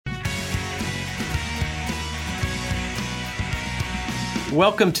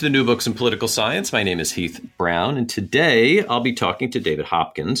Welcome to the New Books in Political Science. My name is Heath Brown, and today I'll be talking to David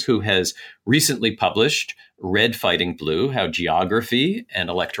Hopkins, who has recently published Red Fighting Blue, How Geography and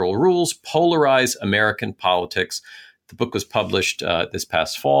Electoral Rules Polarize American Politics. The book was published this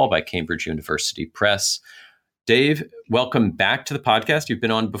past fall by Cambridge University Press. Dave, welcome back to the podcast. You've been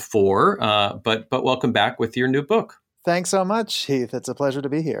on before, but welcome back with your new book. Thanks so much, Heath. It's a pleasure to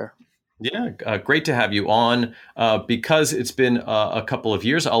be here. Yeah, great to have you on. Because it's been a couple of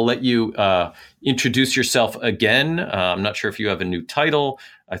years, I'll let you introduce yourself again. I'm not sure if you have a new title.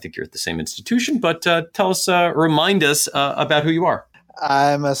 I think you're at the same institution, but remind us about who you are.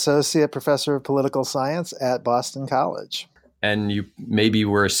 I'm Associate Professor of Political Science at Boston College. And you maybe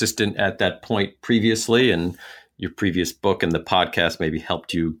were assistant at that point previously, and your previous book and the podcast maybe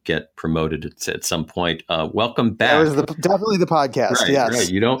helped you get promoted at some point. Welcome back. That was definitely the podcast. Right, yes. Right.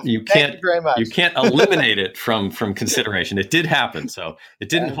 You can't eliminate it from consideration. It did happen, so it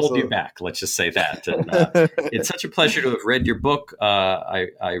didn't hold you back. Let's just say that. And it's such a pleasure to have read your book.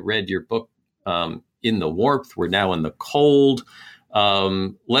 I read your book in the warmth. We're now in the cold.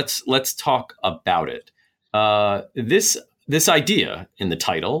 Let's talk about it. This idea in the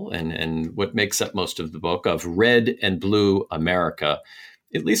title and what makes up most of the book of Red and Blue America,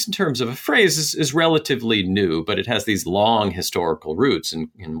 at least in terms of a phrase, is relatively new, but it has these long historical roots in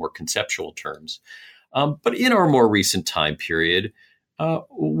more conceptual terms. But in our more recent time period,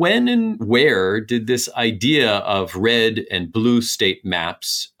 when and where did this idea of red and blue state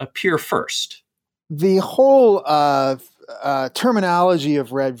maps appear first? The whole terminology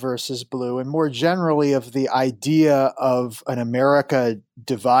of red versus blue, and more generally of the idea of an America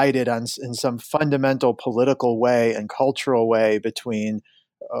divided in some fundamental political way and cultural way between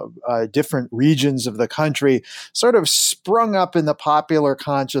different regions of the country, sort of sprung up in the popular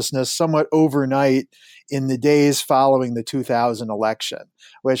consciousness somewhat overnight in the days following the 2000 election,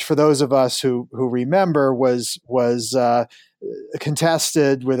 which for those of us who remember was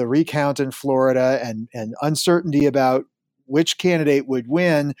contested with a recount in Florida and uncertainty about which candidate would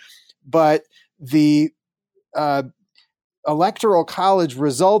win. But the Electoral College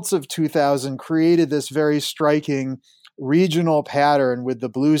results of 2000 created this very striking regional pattern with the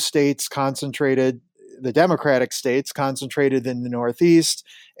blue states concentrated, the Democratic states concentrated in the Northeast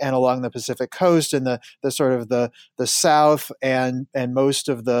and along the Pacific coast, and the sort of the South and most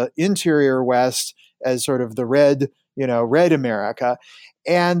of the interior West as sort of the red America.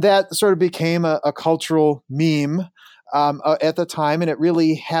 And that sort of became a cultural meme at the time, and it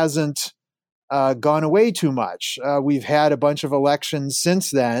really hasn't gone away too much. We've had a bunch of elections since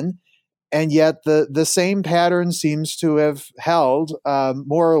then, and yet the same pattern seems to have held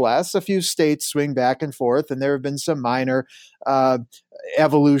more or less. A few states swing back and forth, and there have been some minor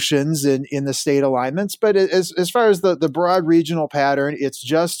evolutions in the state alignments. But as far as the broad regional pattern, it's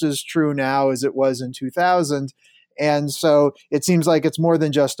just as true now as it was in 2000. And so it seems like it's more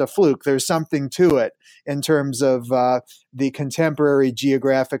than just a fluke. There's something to it in terms of the contemporary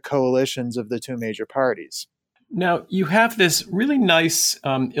geographic coalitions of the two major parties. Now, you have this really nice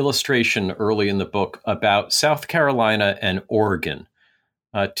illustration early in the book about South Carolina and Oregon,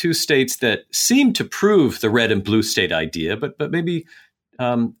 two states that seem to prove the red and blue state idea, but maybe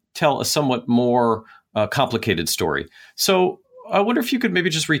tell a somewhat more complicated story. So I wonder if you could maybe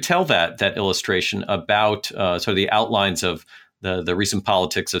just retell that illustration about sort of the outlines of the recent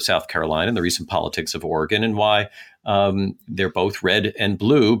politics of South Carolina and the recent politics of Oregon, and why they're both red and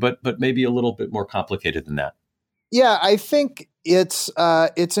blue, but maybe a little bit more complicated than that. Yeah, I think it's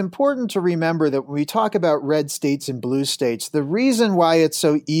important to remember that when we talk about red states and blue states, the reason why it's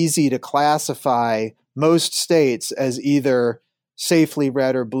so easy to classify most states as either safely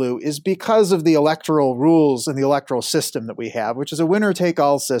red or blue is because of the electoral rules and the electoral system that we have, which is a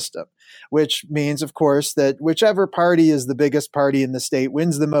winner-take-all system, which means, of course, that whichever party is the biggest party in the state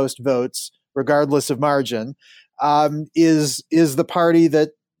wins the most votes, regardless of margin, is the party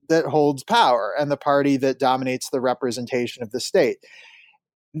that holds power and the party that dominates the representation of the state.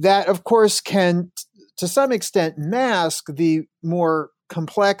 That, of course, can, to some extent, mask the more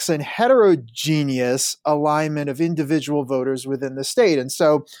complex and heterogeneous alignment of individual voters within the state. And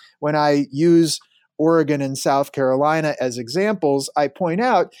so when I use Oregon and South Carolina as examples, I point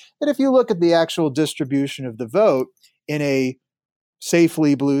out that if you look at the actual distribution of the vote in a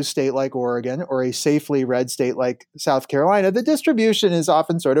safely blue state like Oregon or a safely red state like South Carolina, the distribution is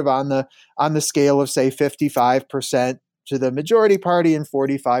often sort of on the scale of, say, 55% to the majority party and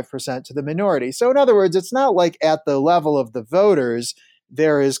 45% to the minority. So in other words, it's not like at the level of the voters,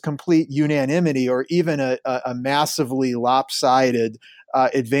 there is complete unanimity or even a massively lopsided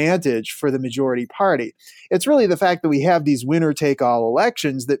advantage for the majority party. It's really the fact that we have these winner-take-all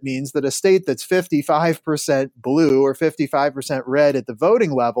elections that means that a state that's 55% blue or 55% red at the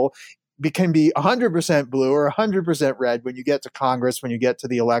voting level can be 100% blue or 100% red when you get to Congress, when you get to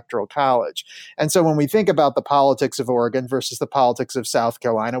the Electoral College. And so when we think about the politics of Oregon versus the politics of South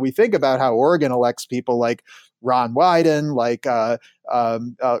Carolina, we think about how Oregon elects people like Ron Wyden, like Earl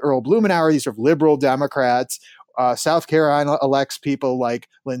Blumenauer, these are liberal Democrats. South Carolina elects people like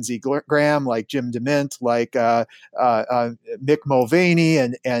Lindsey Graham, like Jim DeMint, like Mick Mulvaney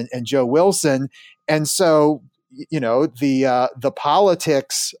and Joe Wilson. And so, the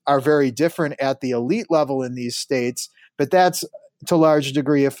politics are very different at the elite level in these states, but that's to a large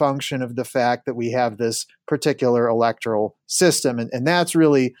degree a function of the fact that we have this particular electoral system. And that's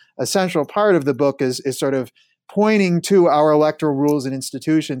really a central part of the book is sort of pointing to our electoral rules and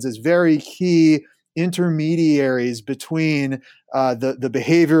institutions as very key intermediaries between the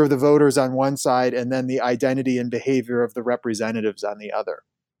behavior of the voters on one side and then the identity and behavior of the representatives on the other.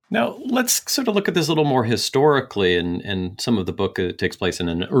 Now, let's sort of look at this a little more historically, and some of the book takes place in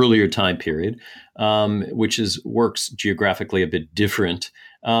an earlier time period, which works geographically a bit different.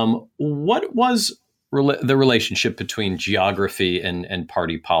 What was the relationship between geography and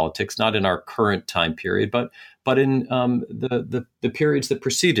party politics, not in our current time period, but in the periods that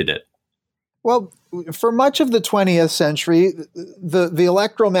preceded it? Well, for much of the 20th century, the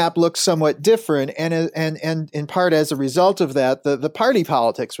electoral map looks somewhat different, and in part as a result of that, the party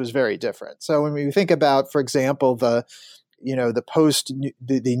politics was very different. So when we think about, for example, the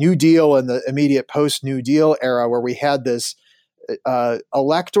New Deal and the immediate post New Deal era, where we had this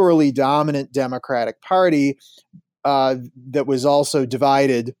electorally dominant Democratic Party that was also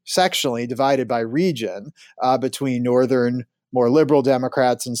sectionally divided by region between northern, more liberal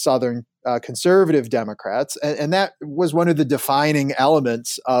Democrats and southern conservative Democrats, and that was one of the defining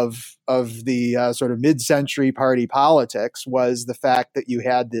elements of the sort of mid-century party politics, was the fact that you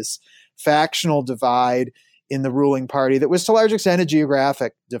had this factional divide in the ruling party that was to a large extent a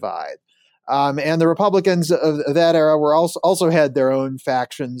geographic divide. And the Republicans of that era were also had their own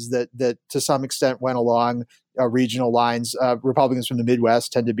factions that to some extent went along regional lines. Republicans from the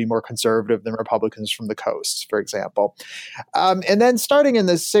Midwest tend to be more conservative than Republicans from the coasts, for example. And then starting in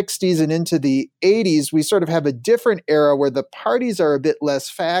the 60s and into the 80s, we sort of have a different era where the parties are a bit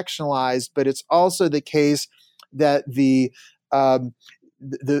less factionalized, but it's also the case that the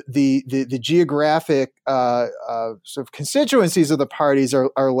geographic sort of constituencies of the parties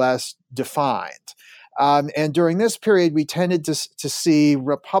are less defined. And during this period, we tended to see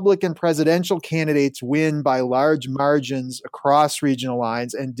Republican presidential candidates win by large margins across regional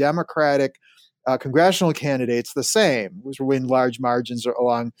lines, and Democratic congressional candidates the same, which win large margins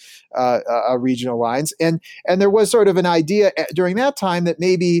along regional lines. And there was sort of an idea during that time that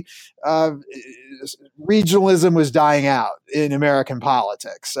maybe regionalism was dying out in American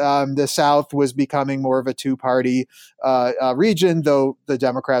politics. The South was becoming more of a two-party region, though the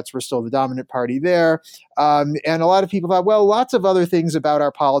Democrats were still the dominant party there. And a lot of people thought, well, lots of other things about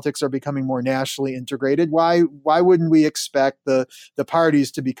our politics are becoming more nationally integrated. Why wouldn't we expect the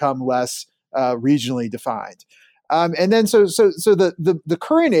parties to become less regionally defined? And then so the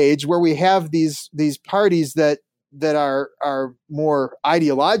current age, where we have these parties that are more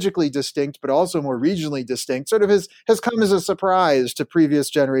ideologically distinct, but also more regionally distinct, sort of has come as a surprise to previous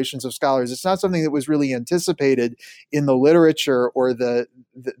generations of scholars. It's not something that was really anticipated in the literature or the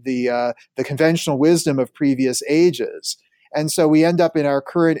conventional wisdom of previous ages. And so we end up in our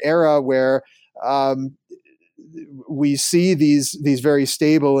current era where we see these very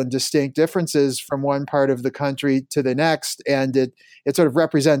stable and distinct differences from one part of the country to the next, and it sort of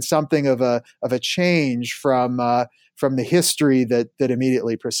represents something of a change from the history that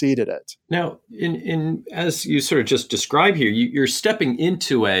immediately preceded it. Now, in as you sort of just described here, you're stepping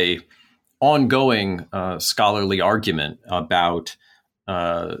into a ongoing scholarly argument about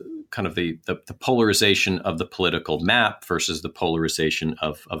kind of the polarization of the political map versus the polarization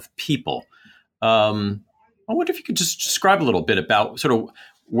of people. I wonder if you could just describe a little bit about sort of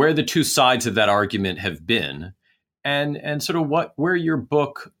where the two sides of that argument have been, and sort of where your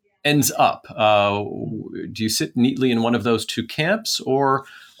book ends up. Do you sit neatly in one of those two camps, or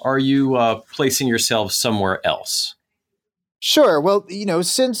are you placing yourself somewhere else? Sure. Well,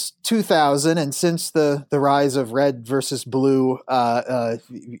 since 2000 and since the rise of red versus blue,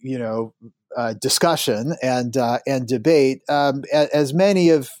 discussion and debate, as many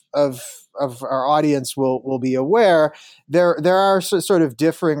of our audience will be aware, there are sort of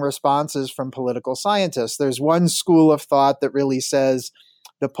differing responses from political scientists. There's one school of thought that really says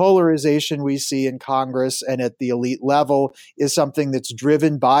the polarization we see in Congress and at the elite level is something that's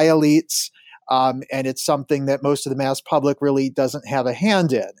driven by elites. And it's something that most of the mass public really doesn't have a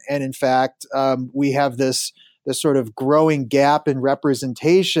hand in. And in fact, we have this sort of growing gap in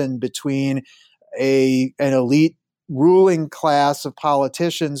representation between an elite ruling class of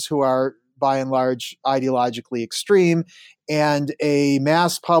politicians who are by and large ideologically extreme, and a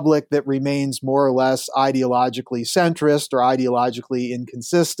mass public that remains more or less ideologically centrist or ideologically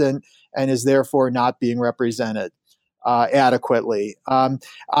inconsistent and is therefore not being represented adequately. And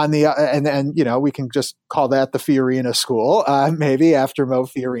we can just call that the Fiorina school, maybe after Mo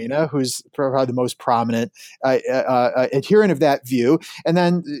Fiorina, who's probably the most prominent adherent of that view. And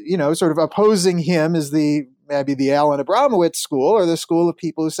then, sort of opposing him is maybe the Alan Abramowitz school, or the school of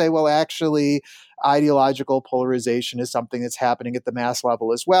people who say, well, actually, ideological polarization is something that's happening at the mass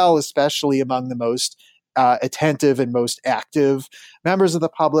level as well, especially among the most attentive and most active members of the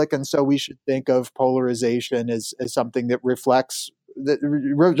public. And so we should think of polarization as something that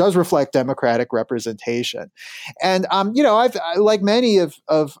does reflect democratic representation. And, I've, like many of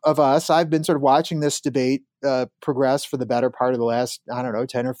us, I've been sort of watching this debate progress for the better part of the last,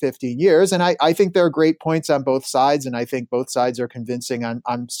 10 or 15 years. And I think there are great points on both sides, and I think both sides are convincing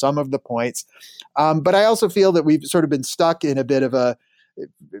on some of the points. But I also feel that we've sort of been stuck in a bit of a,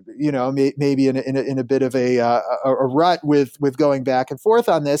 maybe in a bit of a rut with going back and forth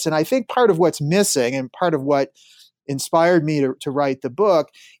on this. And I think part of what's missing, and part of what inspired me to write the book,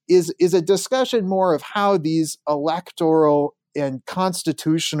 is a discussion more of how these electoral and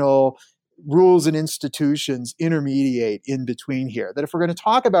constitutional rules and institutions intermediate in between here. That if we're going to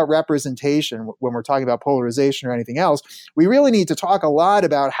talk about representation when we're talking about polarization or anything else, we really need to talk a lot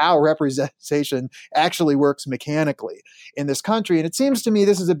about how representation actually works mechanically in this country. And it seems to me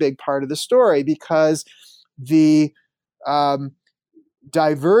this is a big part of the story, because the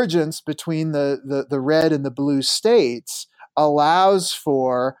divergence between the red and the blue states allows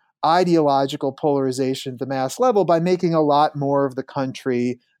for ideological polarization at the mass level by making a lot more of the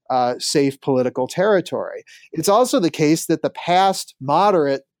country safe political territory. It's also the case that the past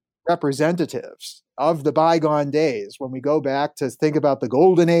moderate representatives of the bygone days, when we go back to think about the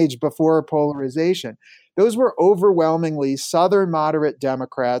golden age before polarization, those were overwhelmingly Southern moderate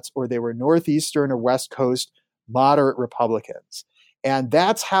Democrats, or they were Northeastern or West Coast moderate Republicans. And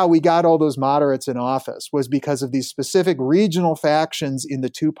that's how we got all those moderates in office, was because of these specific regional factions in the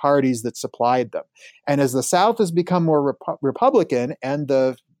two parties that supplied them. And as the South has become more Republican and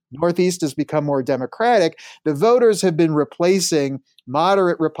the Northeast has become more Democratic, the voters have been replacing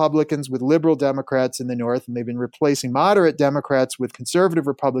moderate Republicans with liberal Democrats in the North, and they've been replacing moderate Democrats with conservative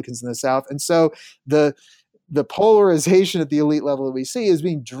Republicans in the South. And so the polarization at the elite level that we see is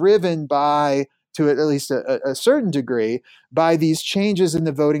being driven by, to at least a certain degree, by these changes in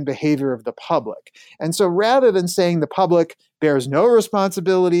the voting behavior of the public. And so rather than saying the public bears no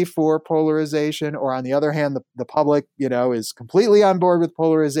responsibility for polarization, or on the other hand, the public, is completely on board with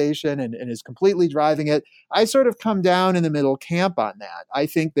polarization and is completely driving it, I sort of come down in the middle camp on that. I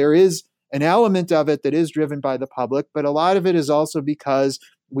think there is an element of it that is driven by the public, but a lot of it is also because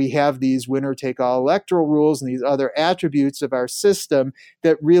we have these winner-take-all electoral rules and these other attributes of our system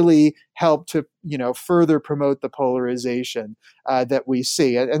that really help to, further promote the polarization that we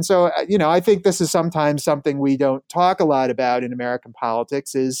see. And so, I think this is sometimes something we don't talk a lot about in American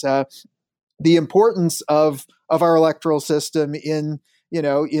politics, is the importance of our electoral system in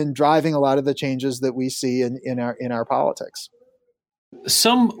driving a lot of the changes that we see in our politics.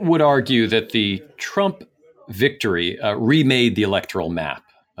 Some would argue that the Trump victory remade the electoral map,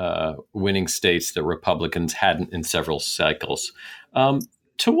 winning states that Republicans hadn't in several cycles.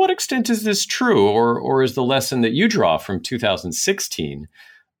 To what extent is this true, or is the lesson that you draw from 2016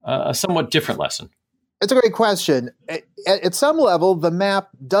 a somewhat different lesson? It's a great question. At some level, the map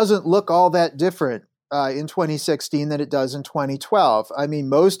doesn't look all that different in 2016 than it does in 2012. I mean,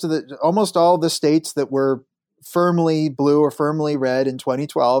 almost all the states that were firmly blue or firmly red in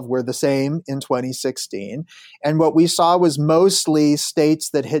 2012 were the same in 2016. And what we saw was mostly states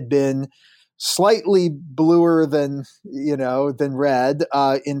that had been slightly bluer than red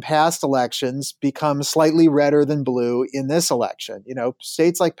in past elections become slightly redder than blue in this election.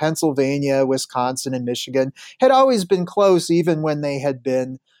 States like Pennsylvania, Wisconsin, and Michigan had always been close, even when they had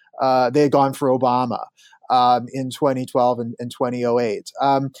gone for Obama in 2012 and 2008.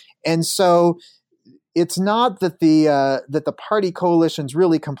 And so it's not that the party coalitions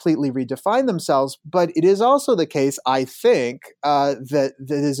really completely redefine themselves, but it is also the case, I think, that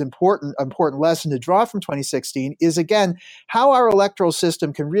is important lesson to draw from 2016 is, again, how our electoral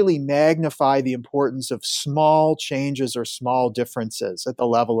system can really magnify the importance of small changes or small differences at the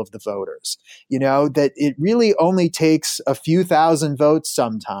level of the voters. That it really only takes a few thousand votes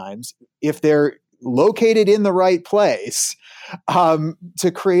sometimes, if they're located in the right place,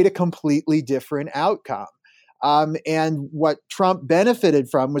 to create a completely different outcome. And what Trump benefited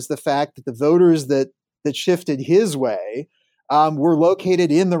from was the fact that the voters that shifted his way were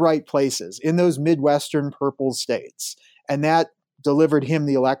located in the right places, in those Midwestern purple states. And that delivered him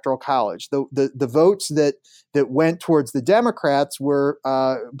the Electoral College. The votes that went towards the Democrats were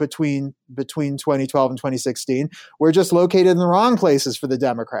between 2012 and 2016 were just located in the wrong places for the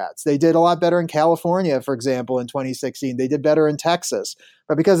Democrats. They did a lot better in California, for example, in 2016. They did better in Texas.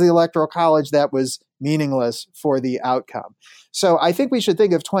 But because of the Electoral College, that was meaningless for the outcome. So I think we should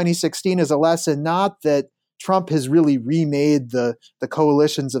think of 2016 as a lesson, not that Trump has really remade the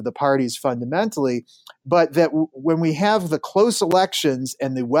coalitions of the parties fundamentally, but that when we have the close elections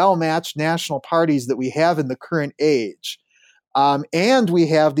and the well-matched national parties that we have in the current age, and we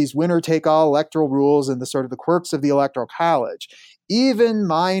have these winner-take-all electoral rules and the sort of the quirks of the Electoral College, even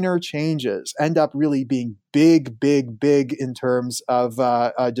minor changes end up really being big, big, big in terms of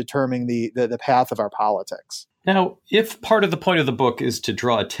determining the path of our politics. Now, if part of the point of the book is to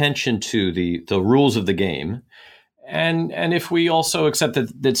draw attention to the rules of the game, and if we also accept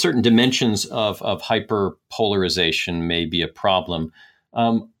that certain dimensions of hyperpolarization may be a problem,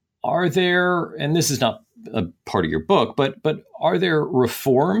 are there, and this is not a part of your book, but are there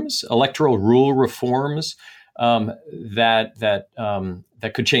reforms, electoral rule reforms, that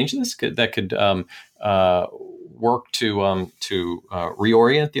could change this, that could work to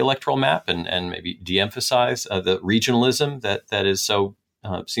reorient the electoral map and maybe de-emphasize the regionalism that is so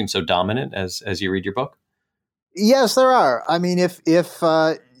seems so dominant as you read your book? Yes, there are. I mean, if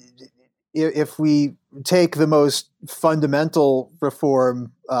we take the most fundamental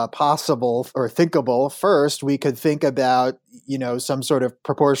reform possible or thinkable first, we could think about some sort of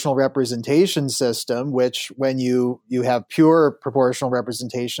proportional representation system, which when you have pure proportional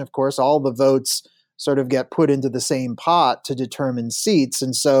representation, of course, all the votes sort of get put into the same pot to determine seats.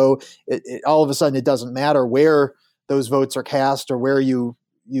 And so all of a sudden it doesn't matter where those votes are cast or where you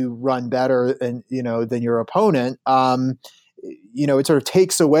run better than your opponent. It sort of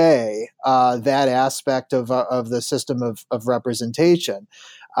takes away that aspect of the system of representation.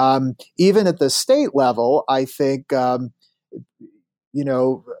 Even at the state level, I think, a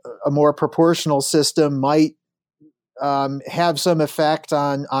more proportional system might have some effect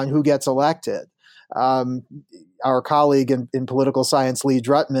on who gets elected. Our colleague in political science, Lee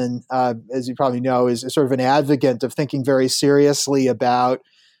Drutman, as you probably know, is sort of an advocate of thinking very seriously about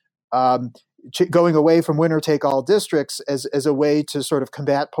going away from winner-take-all districts as a way to sort of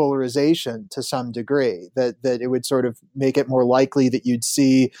combat polarization to some degree, that it would sort of make it more likely that you'd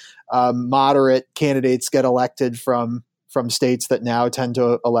see moderate candidates get elected from states that now tend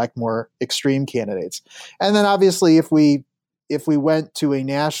to elect more extreme candidates. And then obviously if we went to a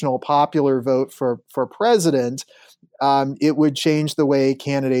national popular vote for president, it would change the way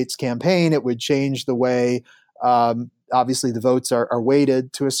candidates campaign. It would change the way, obviously, the votes are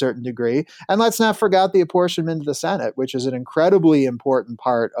weighted to a certain degree. And let's not forget the apportionment of the Senate, which is an incredibly important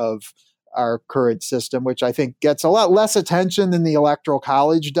part of our current system, which I think gets a lot less attention than the Electoral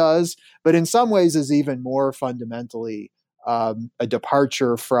College does, but in some ways is even more fundamentally a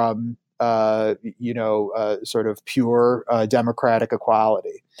departure from sort of pure democratic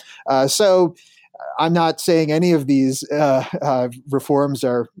equality. So I'm not saying any of these reforms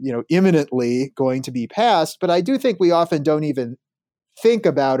are, imminently going to be passed, but I do think we often don't even think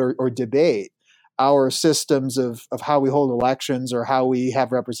about or debate our systems of how we hold elections or how we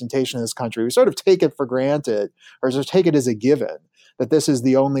have representation in this country. We sort of take it for granted or sort of take it as a given that this is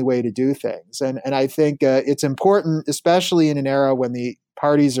the only way to do things. And I think it's important, especially in an era when the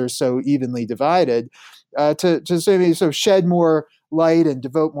parties are so evenly divided, to sort of shed more light and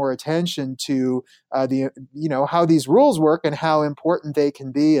devote more attention to how these rules work and how important they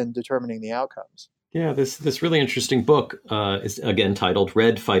can be in determining the outcomes. Yeah, this really interesting book is again titled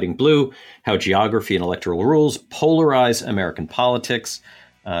 "Red Fighting Blue: How Geography and Electoral Rules Polarize American Politics."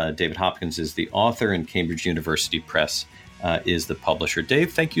 David Hopkins is the author, and Cambridge University Press is the publisher.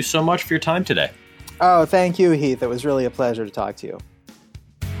 Dave, thank you so much for your time today. Oh, thank you, Heath. It was really a pleasure to talk to you.